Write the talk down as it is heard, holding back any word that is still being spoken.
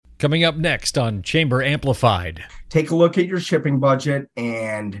Coming up next on Chamber Amplified. Take a look at your shipping budget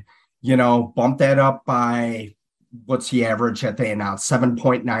and, bump that up by what's the average that they announced,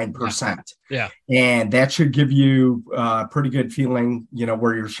 7.9%. Yeah. And that should give you a pretty good feeling,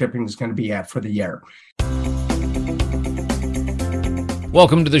 where your shipping is going to be at for the year.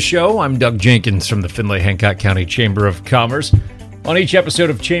 Welcome to the show. I'm Doug Jenkins from the Findlay-Hancock County Chamber of Commerce. On each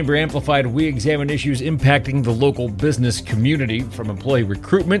episode of Chamber Amplified, we examine issues impacting the local business community, from employee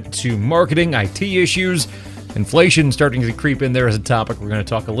recruitment to marketing, IT issues, inflation starting to creep in there as a topic. We're going to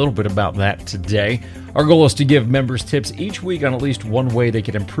talk a little bit about that today. Our goal is to give members tips each week on at least one way they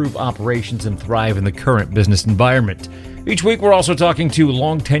can improve operations and thrive in the current business environment. Each week, we're also talking to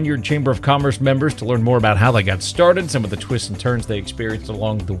long-tenured Chamber of Commerce members to learn more about how they got started, some of the twists and turns they experienced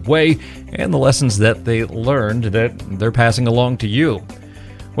along the way, and the lessons that they learned that they're passing along to you.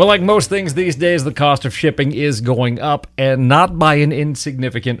 Well, like most things these days, the cost of shipping is going up, and not by an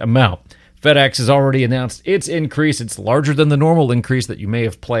insignificant amount. FedEx has already announced its increase. It's larger than the normal increase that you may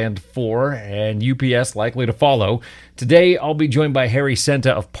have planned for, and UPS likely to follow. Today, I'll be joined by Harry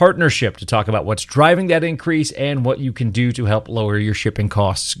Senta of Partnership to talk about what's driving that increase and what you can do to help lower your shipping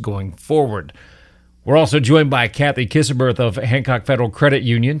costs going forward. We're also joined by Kathy Kisseberth of Hancock Federal Credit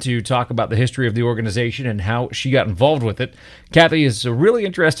Union to talk about the history of the organization and how she got involved with it. Kathy is a really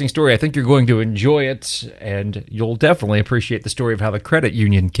interesting story. I think you're going to enjoy it, and you'll definitely appreciate the story of how the credit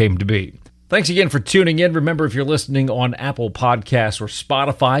union came to be. Thanks again for tuning in. Remember, if you're listening on Apple Podcasts or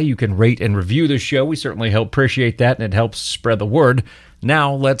Spotify, you can rate and review the show. We certainly help appreciate that, and it helps spread the word.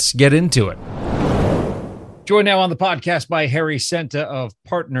 Now, let's get into it. Joined now on the podcast by Harry Senta of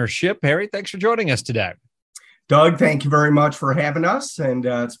Partnership. Harry, thanks for joining us today. Doug, thank you very much for having us, and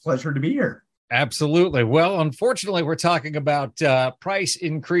it's a pleasure to be here. Absolutely. Well, unfortunately, we're talking about price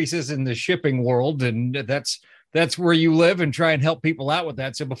increases in the shipping world, and that's where you live, and try and help people out with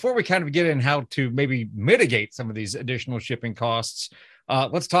that. So before we kind of get in how to maybe mitigate some of these additional shipping costs,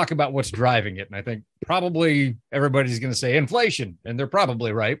 let's talk about what's driving it. And I think probably everybody's going to say inflation, and they're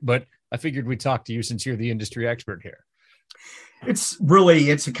probably right, but I figured we'd talk to you since you're the industry expert here. It's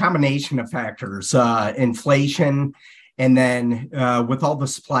a combination of factors, inflation, and then with all the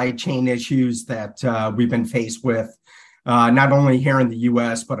supply chain issues that we've been faced with, not only here in the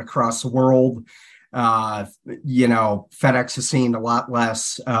U.S., but across the world. FedEx is seeing a lot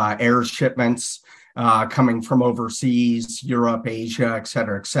less air shipments coming from overseas, Europe, Asia, et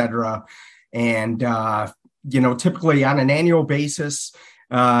cetera, et cetera. And, typically on an annual basis,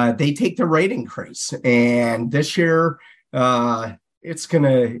 they take the rate increase. And this year, it's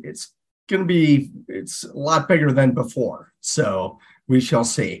a lot bigger than before. So we shall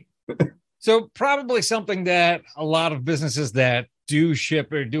see. So probably something that a lot of businesses that do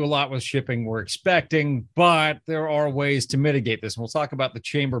ship or do a lot with shipping we're expecting, but there are ways to mitigate this. And we'll talk about the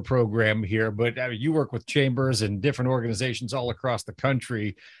chamber program here, but you work with chambers and different organizations all across the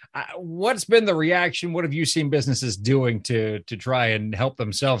country. What's been the reaction? What have you seen businesses doing to try and help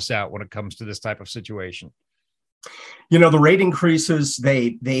themselves out when it comes to this type of situation? The rate increases,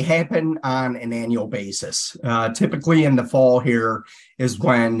 they happen on an annual basis. Typically in the fall here is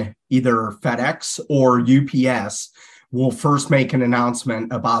when either FedEx or UPS will first make an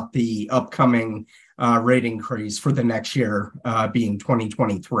announcement about the upcoming rate increase for the next year, being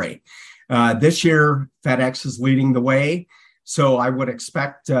 2023. This year, FedEx is leading the way. So I would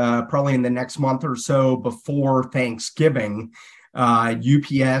expect probably in the next month or so before Thanksgiving,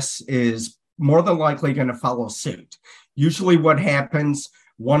 UPS is more than likely going to follow suit. Usually what happens,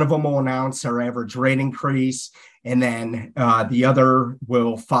 one of them will announce their average rate increase, and then the other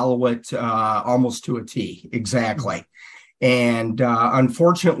will follow it almost to a T, exactly. And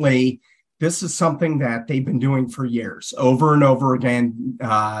unfortunately, this is something that they've been doing for years. Over and over again,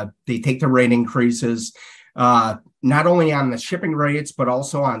 they take the rate increases, not only on the shipping rates, but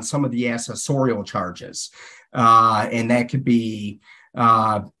also on some of the accessorial charges. And that could be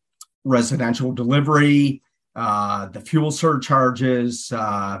residential delivery, the fuel surcharges,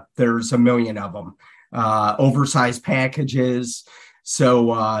 there's a million of them, oversized packages.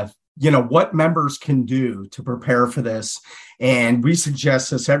 So, what members can do to prepare for this. And we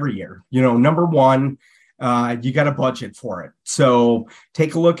suggest this every year. Number one, you got to budget for it. So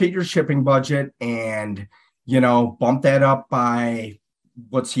take a look at your shipping budget and, bump that up by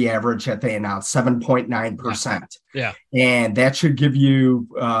what's the average that they announced, 7.9%. Yeah. And that should give you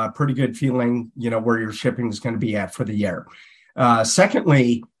a pretty good feeling, where your shipping is going to be at for the year.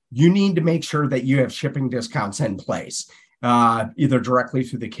 Secondly, you need to make sure that you have shipping discounts in place, either directly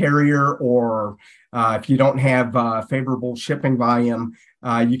through the carrier or if you don't have favorable shipping volume,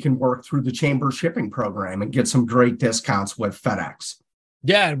 you can work through the chamber shipping program and get some great discounts with FedEx.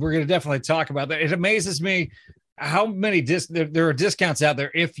 Yeah, we're going to definitely talk about that. It amazes me how many there are discounts out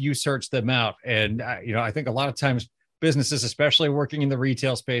there if you search them out. And, I think a lot of times businesses, especially working in the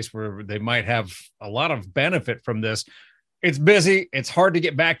retail space where they might have a lot of benefit from this, it's busy. It's hard to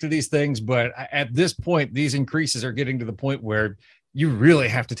get back to these things. But at this point, these increases are getting to the point where you really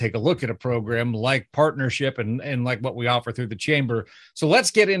have to take a look at a program like partnership and like what we offer through the chamber. So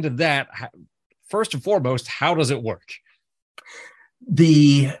let's get into that. First and foremost, how does it work?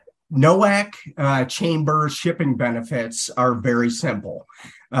 The NOAC chamber shipping benefits are very simple.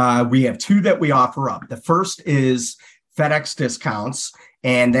 We have two that we offer up. The first is FedEx discounts,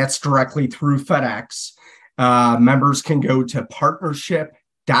 and that's directly through FedEx. Members can go to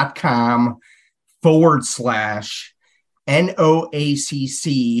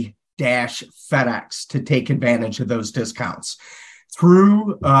partnership.com/NOACC FedEx to take advantage of those discounts.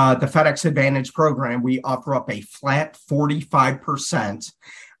 Through the FedEx Advantage program, we offer up a flat 45%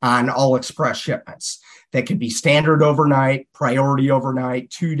 on all express shipments. That could be standard overnight, priority overnight,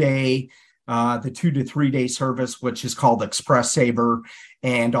 2-day, the 2 to 3 day service, which is called Express Saver,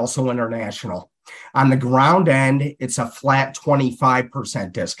 and also international. On the ground end, it's a flat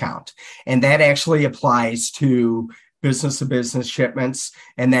 25% discount. And that actually applies to business-to-business shipments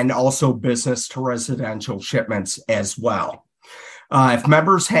and then also business-to-residential shipments as well. If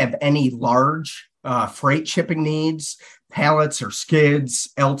members have any large freight shipping needs, pallets or skids,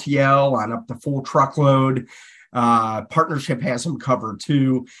 LTL on up to full truckload, partnership has them covered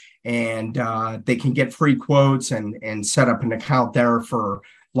too. And they can get free quotes and set up an account there for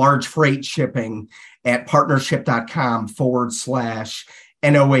large freight shipping at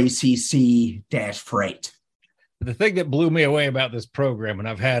partnership.com/NOACC-freight. The thing that blew me away about this program, and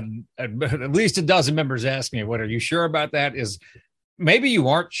I've had at least a dozen members ask me, what are you sure about that? Is maybe you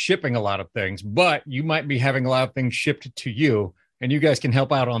aren't shipping a lot of things, but you might be having a lot of things shipped to you, and you guys can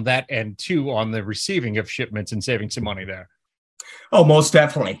help out on that and too on the receiving of shipments and saving some money there. Oh, most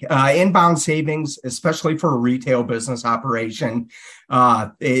definitely. Inbound savings, especially for a retail business operation,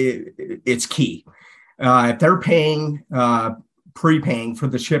 it's key. If they're prepaying for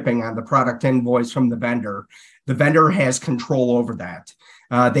the shipping on the product invoice from the vendor has control over that.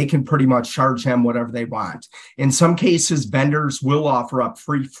 They can pretty much charge them whatever they want. In some cases, vendors will offer up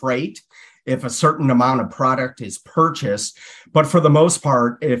free freight if a certain amount of product is purchased. But for the most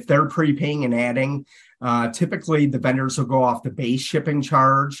part, if they're prepaying and adding, typically the vendors will go off the base shipping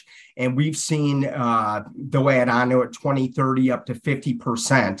charge. And we've seen they'll add on to it 20, 30, up to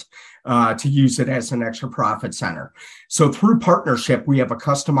 50% to use it as an extra profit center. So through partnership, we have a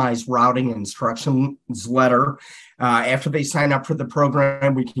customized routing instructions letter. After they sign up for the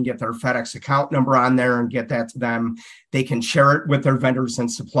program, we can get their FedEx account number on there and get that to them. They can share it with their vendors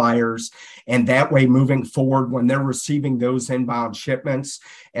and suppliers. And that way, moving forward, when they're receiving those inbound shipments,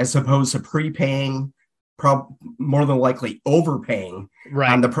 as opposed to prepaying, more than likely overpaying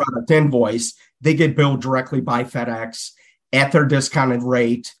on the product invoice, they get billed directly by FedEx at their discounted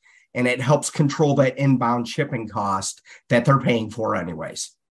rate. And it helps control that inbound shipping cost that they're paying for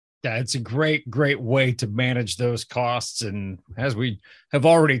anyways. Yeah, it's a great way to manage those costs. And as we have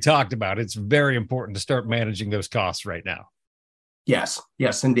already talked about, it's very important to start managing those costs right now. Yes,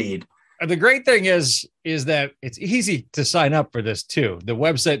 indeed. The great thing is that it's easy to sign up for this too. The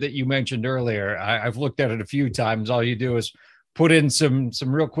website that you mentioned earlier, I've looked at it a few times. All you do is put in some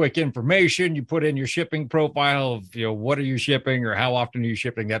real quick information. You put in your shipping profile of, what are you shipping or how often are you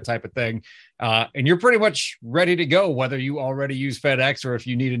shipping, that type of thing. And you're pretty much ready to go, whether you already use FedEx or if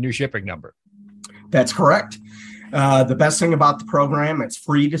you need a new shipping number. That's correct. The best thing about the program, it's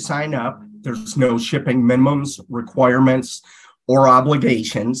free to sign up. There's no shipping minimums, requirements, or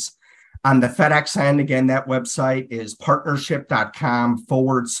obligations. On the FedEx end, again, that website is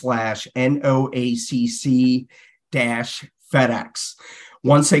partnership.com/NOACC-FedEx.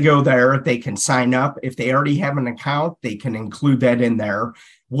 Once they go there, they can sign up. If they already have an account, they can include that in there.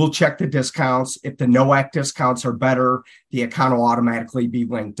 We'll check the discounts. If the NOAC discounts are better, the account will automatically be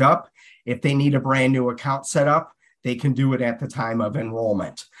linked up. If they need a brand new account set up, they can do it at the time of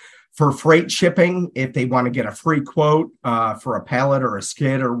enrollment. For freight shipping, if they want to get a free quote for a pallet or a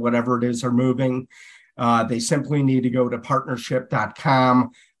skid or whatever it is they're moving, they simply need to go to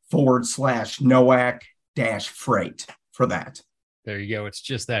partnership.com/NOAC-freight for that. There you go. It's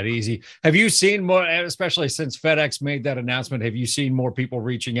just that easy. Have you seen more, especially since FedEx made that announcement, have you seen more people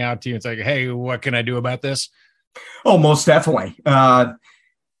reaching out to you and saying, hey, what can I do about this? Oh, most definitely.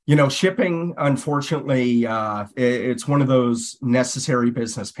 Shipping, unfortunately, it's one of those necessary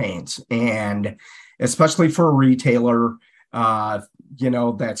business pains. And especially for a retailer,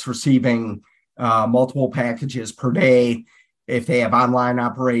 that's receiving multiple packages per day, if they have online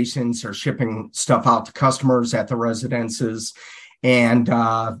operations or shipping stuff out to customers at the residences. And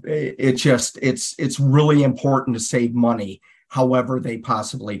it's really important to save money however they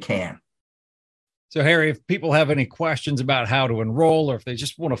possibly can. So, Harry, if people have any questions about how to enroll, or if they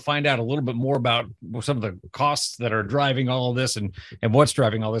just want to find out a little bit more about some of the costs that are driving all of this and what's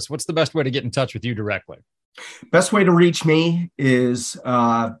driving all this, what's the best way to get in touch with you directly? Best way to reach me is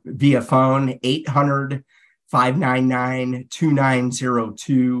via phone,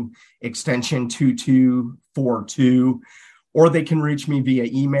 800-599-2902, extension 2242. Or they can reach me via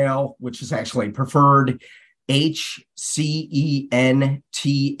email, which is actually preferred,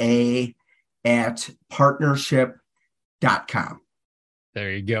 hcenta@partnership.com.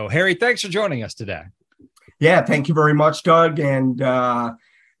 There you go. Harry, thanks for joining us today. Yeah, thank you very much, Doug. And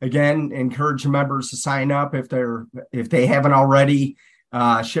again, encourage members to sign up if they haven't already.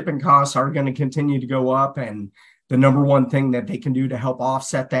 Shipping costs are going to continue to go up, and the number one thing that they can do to help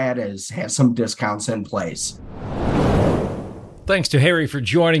offset that is have some discounts in place. Thanks to Harry for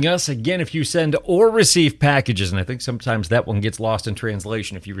joining us. Again, if you send or receive packages, and I think sometimes that one gets lost in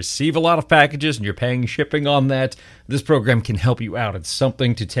translation, if you receive a lot of packages and you're paying shipping on that, this program can help you out. It's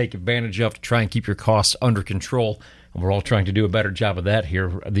something to take advantage of to try and keep your costs under control. And we're all trying to do a better job of that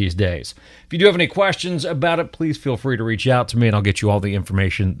here these days. If you do have any questions about it, please feel free to reach out to me and I'll get you all the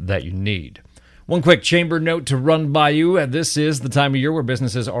information that you need. One quick chamber note to run by you. This is the time of year where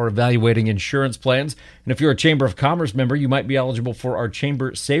businesses are evaluating insurance plans. And if you're a Chamber of Commerce member, you might be eligible for our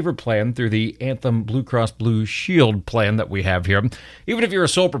Chamber Saver plan through the Anthem Blue Cross Blue Shield plan that we have here. Even if you're a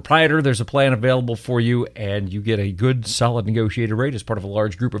sole proprietor, there's a plan available for you, and you get a good, solid negotiated rate as part of a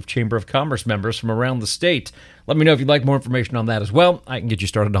large group of Chamber of Commerce members from around the state. Let me know if you'd like more information on that as well. I can get you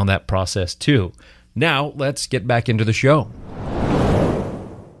started on that process too. Now, let's get back into the show.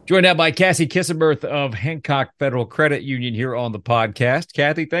 Joined now by Cassie Kissenberth of Hancock Federal Credit Union here on the podcast.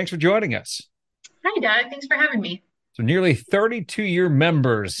 Kathy, thanks for joining us. Hi, Doug. Thanks for having me. So nearly 32-year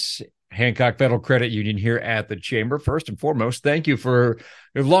members, Hancock Federal Credit Union here at the Chamber. First and foremost, thank you for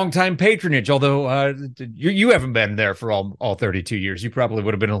your longtime patronage, although you haven't been there for all 32 years. You probably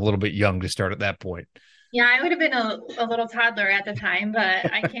would have been a little bit young to start at that point. Yeah, I would have been a little toddler at the time,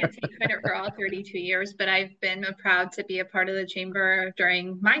 but I can't take credit for all 32 years, but I've been proud to be a part of the Chamber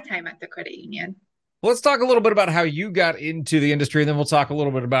during my time at the credit union. Let's talk a little bit about how you got into the industry, and then we'll talk a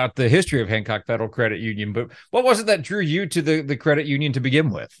little bit about the history of Hancock Federal Credit Union. But what was it that drew you to the credit union to begin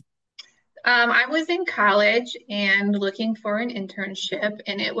with? I was in college and looking for an internship,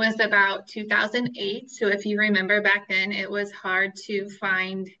 and it was about 2008. So if you remember back then, it was hard to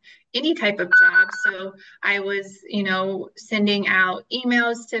find any type of job. So I was, sending out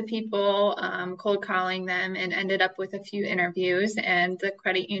emails to people, cold calling them, and ended up with a few interviews. And the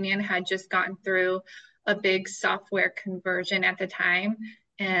credit union had just gotten through a big software conversion at the time,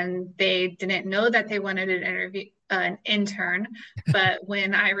 and they didn't know that they wanted an intern. But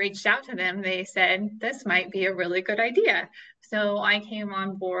when I reached out to them, they said, this might be a really good idea. So I came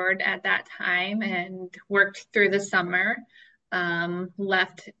on board at that time and worked through the summer,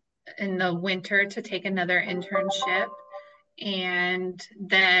 left in the winter to take another internship, and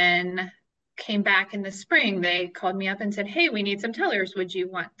then came back in the spring. They called me up and said, hey, we need some tellers. Would you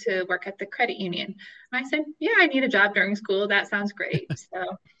want to work at the credit union? And I said, yeah, I need a job during school. That sounds great. So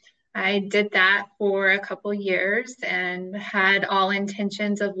I did that for a couple years and had all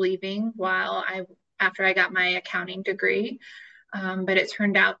intentions of leaving after I got my accounting degree. But it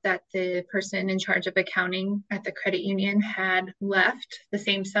turned out that the person in charge of accounting at the credit union had left the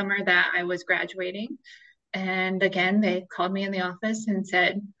same summer that I was graduating. And again, they called me in the office and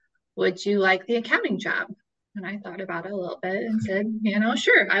said, would you like the accounting job? And I thought about it a little bit and said,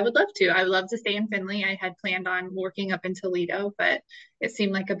 sure, I would love to. I would love to stay in Findlay. I had planned on working up in Toledo, but it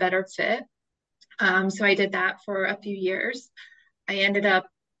seemed like a better fit. So I did that for a few years. I ended up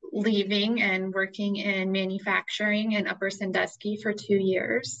leaving and working in manufacturing in Upper Sandusky for 2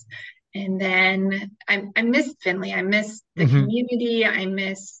 years. And then I missed Findlay. I missed the community. I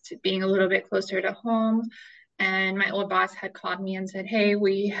missed being a little bit closer to home. And my old boss had called me and said, hey,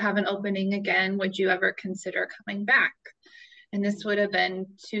 we have an opening again. Would you ever consider coming back? And this would have been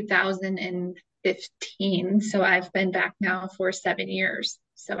 2015. So I've been back now for 7 years.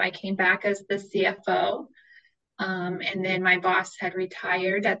 So I came back as the CFO. And then my boss had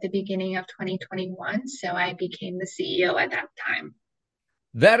retired at the beginning of 2021. So I became the CEO at that time.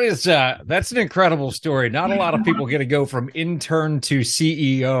 That's an incredible story. Not a lot of people get to go from intern to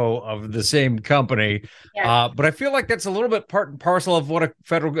CEO of the same company. Yes. But I feel like that's a little bit part and parcel of what a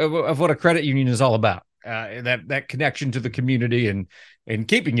credit union is all about. That connection to the community and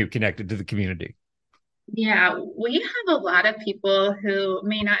keeping you connected to the community. Yeah, we have a lot of people who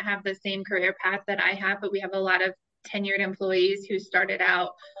may not have the same career path that I have, but we have a lot of tenured employees who started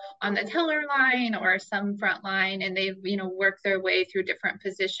out on the teller line or some front line, and they've, worked their way through different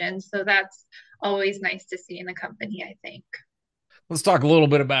positions. So that's always nice to see in the company, I think. Let's talk a little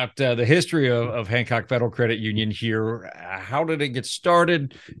bit about the history of Hancock Federal Credit Union here. How did it get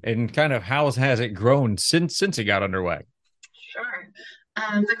started, and kind of how has it grown since it got underway? Sure.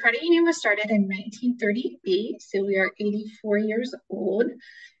 The credit union was started in 1938, so we are 84 years old.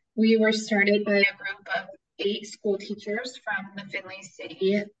 We were started by a group of 8 school teachers from the Findlay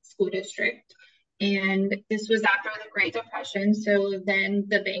City School District. And this was after the Great Depression. So then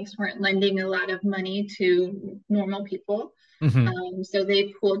the banks weren't lending a lot of money to normal people. Mm-hmm. So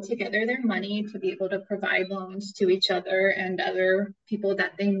they pooled together their money to be able to provide loans to each other and other people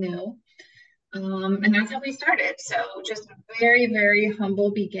that they knew. And that's how we started. So just very, very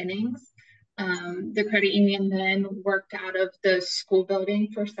humble beginnings. The credit union then worked out of the school building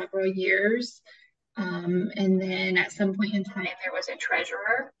for several years. And then at some point in time, there was a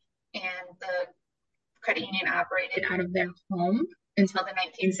treasurer, and the credit union operated out of their home until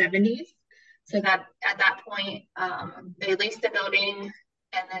the 1970s. So that at that point, they leased the building,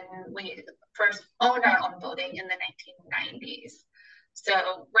 and then we first owned our own building in the 1990s. So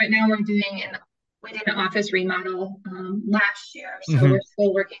right now we did an office remodel last year. So Mm-hmm. we're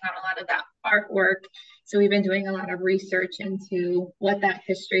still working on a lot of that artwork. So we've been doing a lot of research into what that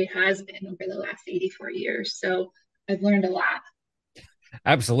history has been over the last 84 years. So I've learned a lot.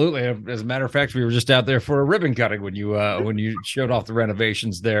 Absolutely. As a matter of fact, we were just out there for a ribbon cutting when you showed off the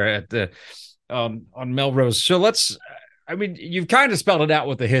renovations there at the on Melrose. So you've kind of spelled it out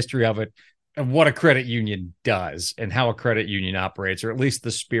with the history of it and what a credit union does and how a credit union operates, or at least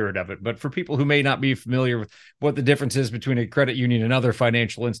the spirit of it. But for people who may not be familiar with what the difference is between a credit union and other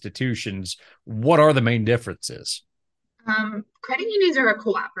financial institutions, what are the main differences? Credit unions are a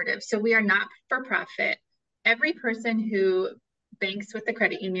cooperative, so we are not for profit. Every person who banks with the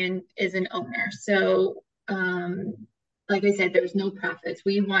credit union is an owner. So, like I said, there's no profits.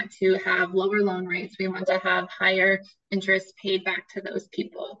 We want to have lower loan rates. We want to have higher interest paid back to those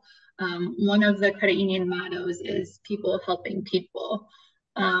people. One of the credit union mottos is people helping people.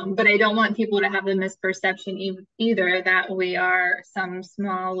 But I don't want people to have the misperception either that we are some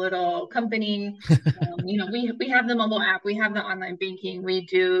small little company. We have the mobile app, we have the online banking, we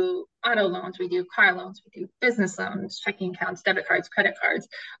do auto loans, we do car loans, we do business loans, checking accounts, debit cards, credit cards.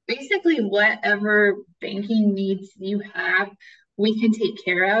 Basically, whatever banking needs you have, we can take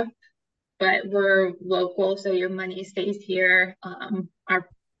care of. But we're local, so your money stays here. Our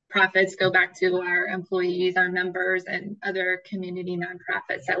profits go back to our employees, our members, and other community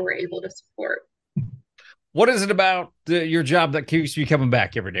nonprofits that we're able to support. What is it about your job that keeps you coming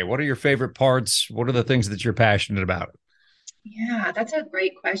back every day? What are your favorite parts? What are the things that you're passionate about? Yeah, that's a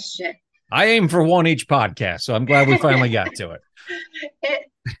great question. I aim for one each podcast, so I'm glad we finally got to it.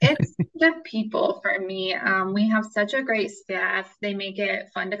 It's the people for me. We have such a great staff. They make it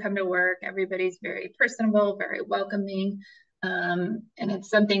fun to come to work. Everybody's very personable, very welcoming, and it's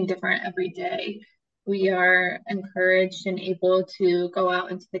something different every day. We are encouraged and able to go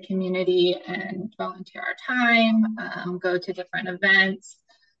out into the community and volunteer our time, go to different events,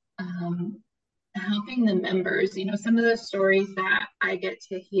 um, helping the members. Some of the stories that I get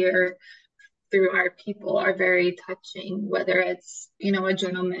to hear through our people are very touching, whether it's, a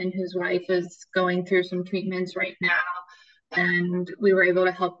gentleman whose wife is going through some treatments right now, and we were able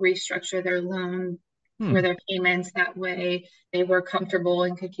to help restructure their loan for their payments. That way they were comfortable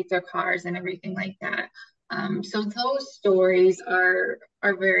and could keep their cars and everything like that. So those stories are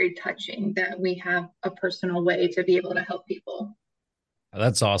very touching, that we have a personal way to be able to help people.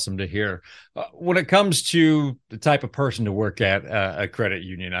 That's awesome to hear. When it comes to the type of person to work at a credit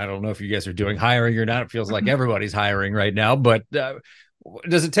union, I don't know if you guys are doing hiring or not. It feels like everybody's hiring right now, but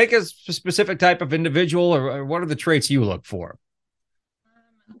does it take a specific type of individual, or what are the traits you look for?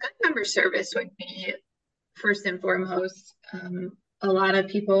 Good member service would be first and foremost. A lot of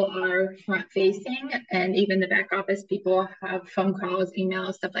people are front facing, and even the back office people have phone calls,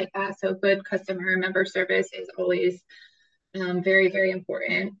 emails, stuff like that. So good customer member service is always very, very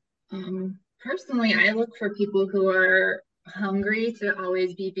important. Personally, I look for people who are hungry to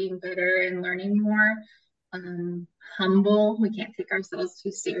always be being better and learning more. Humble, we can't take ourselves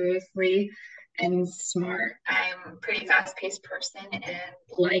too seriously, and smart. I'm a pretty fast-paced person and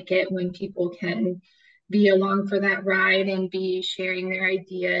like it when people can be along for that ride and be sharing their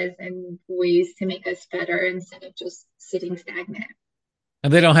ideas and ways to make us better instead of just sitting stagnant.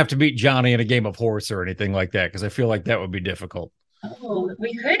 And they don't have to beat Johnny in a game of horse or anything like that, because I feel like that would be difficult. Oh,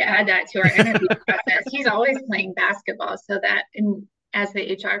 we could add that to our interview process. He's always playing basketball, so that, and as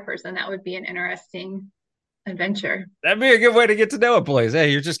the HR person, that would be an interesting adventure. That'd be a good way to get to know a place.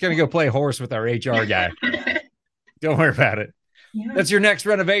 Hey, you're just going to go play horse with our HR guy. Don't worry about it. Yeah. That's your next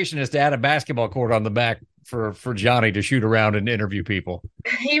renovation, is to add a basketball court on the back for Johnny to shoot around and interview people.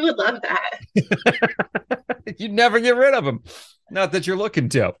 He would love that. You'd never get rid of him. Not that you're looking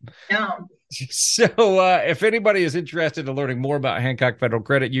to. No. So if anybody is interested in learning more about Hancock Federal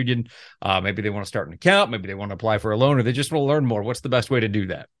Credit Union, maybe they want to start an account, maybe they want to apply for a loan, or they just want to learn more, what's the best way to do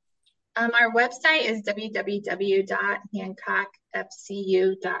that? Our website is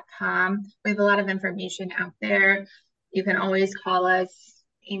www.hancockfcu.com. We have a lot of information out there. You can always call us,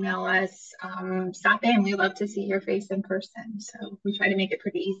 email us, stop in. We love to see your face in person. So we try to make it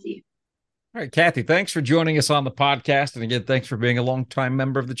pretty easy. All right, Kathy, thanks for joining us on the podcast. And again, thanks for being a longtime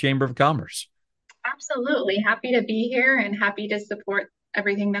member of the Chamber of Commerce. Absolutely. Happy to be here and happy to support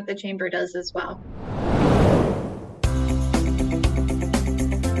everything that the Chamber does as well.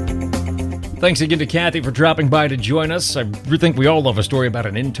 Thanks again to Kathy for dropping by to join us. I think we all love a story about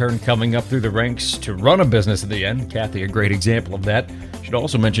an intern coming up through the ranks to run a business in the end. Kathy, a great example of that. Should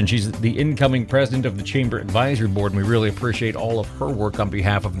also mention she's the incoming president of the Chamber Advisory Board, and we really appreciate all of her work on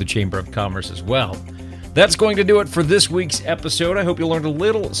behalf of the Chamber of Commerce as well. That's going to do it for this week's episode. I hope you learned a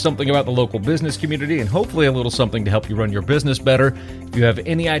little something about the local business community and hopefully a little something to help you run your business better. If you have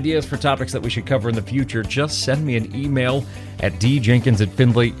any ideas for topics that we should cover in the future, just send me an email at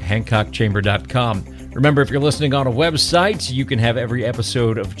djenkins@findlayhancockchamber.com. Remember, if you're listening on a website, you can have every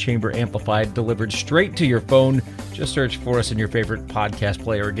episode of Chamber Amplified delivered straight to your phone. Just search for us in your favorite podcast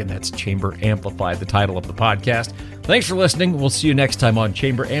player. Again, that's Chamber Amplified, the title of the podcast. Thanks for listening. We'll see you next time on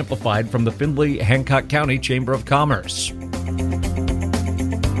Chamber Amplified from the Findlay Hancock County Chamber of Commerce.